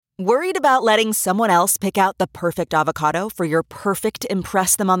Worried about letting someone else pick out the perfect avocado for your perfect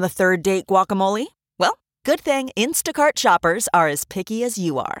impress them on the third date guacamole? Well, good thing Instacart shoppers are as picky as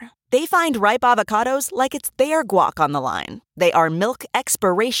you are. They find ripe avocados like it's their guac on the line. They are milk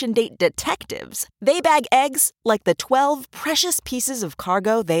expiration date detectives. They bag eggs like the 12 precious pieces of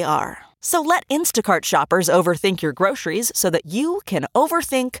cargo they are. So let Instacart shoppers overthink your groceries so that you can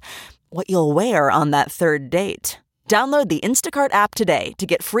overthink what you'll wear on that third date. Download the Instacart app today to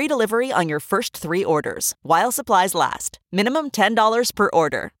get free delivery on your first 3 orders, while supplies last. Minimum $10 per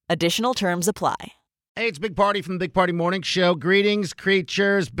order. Additional terms apply. Hey, it's Big Party from the Big Party Morning Show. Greetings,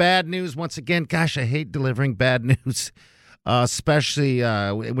 creatures. Bad news once again. Gosh, I hate delivering bad news, especially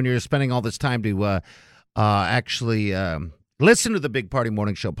when you're spending all this time to actually listen to the Big Party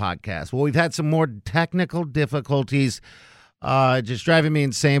Morning Show podcast. Well, we've had some more technical difficulties. Just driving me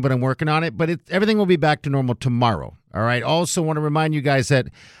insane, but I'm working on it. But everything will be back to normal tomorrow. All right. Also, want to remind you guys that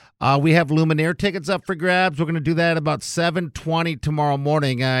we have Lumineer tickets up for grabs. We're going to do that about 7:20 tomorrow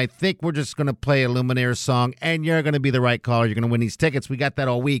morning. I think we're just going to play a Lumineer song, and you're going to be the right caller. You're going to win these tickets. We got that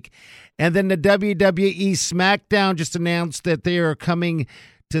all week. And then the WWE SmackDown just announced that they are coming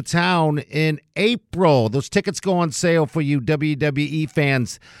to town in April. Those tickets go on sale for you WWE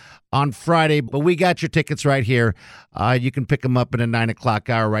fans on Friday, but we got your tickets right here. You can pick them up in the 9 o'clock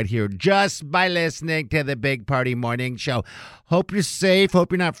hour right here just by listening to the Big Party Morning Show. Hope you're safe.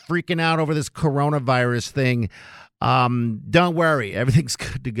 Hope you're not freaking out over this coronavirus thing. Don't worry. Everything's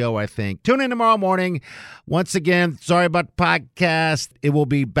good to go, I think. Tune in tomorrow morning. Once again, sorry about the podcast. It will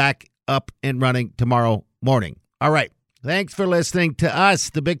be back up and running tomorrow morning. All right. Thanks for listening to us,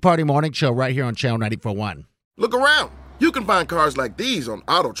 the Big Party Morning Show, right here on Channel 94.1. Look around. You can find cars like these on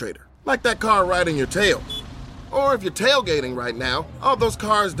AutoTrader, like that car riding your tail. Or if you're tailgating right now, all those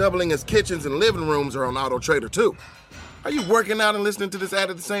cars doubling as kitchens and living rooms are on AutoTrader too. Are you working out and listening to this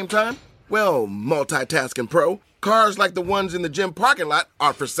ad at the same time? Well, multitasking pro, cars like the ones in the gym parking lot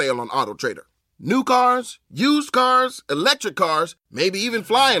are for sale on AutoTrader. New cars, used cars, electric cars, maybe even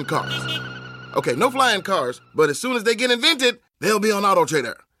flying cars. Okay, no flying cars, but as soon as they get invented, they'll be on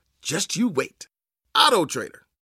AutoTrader. Just you wait. AutoTrader.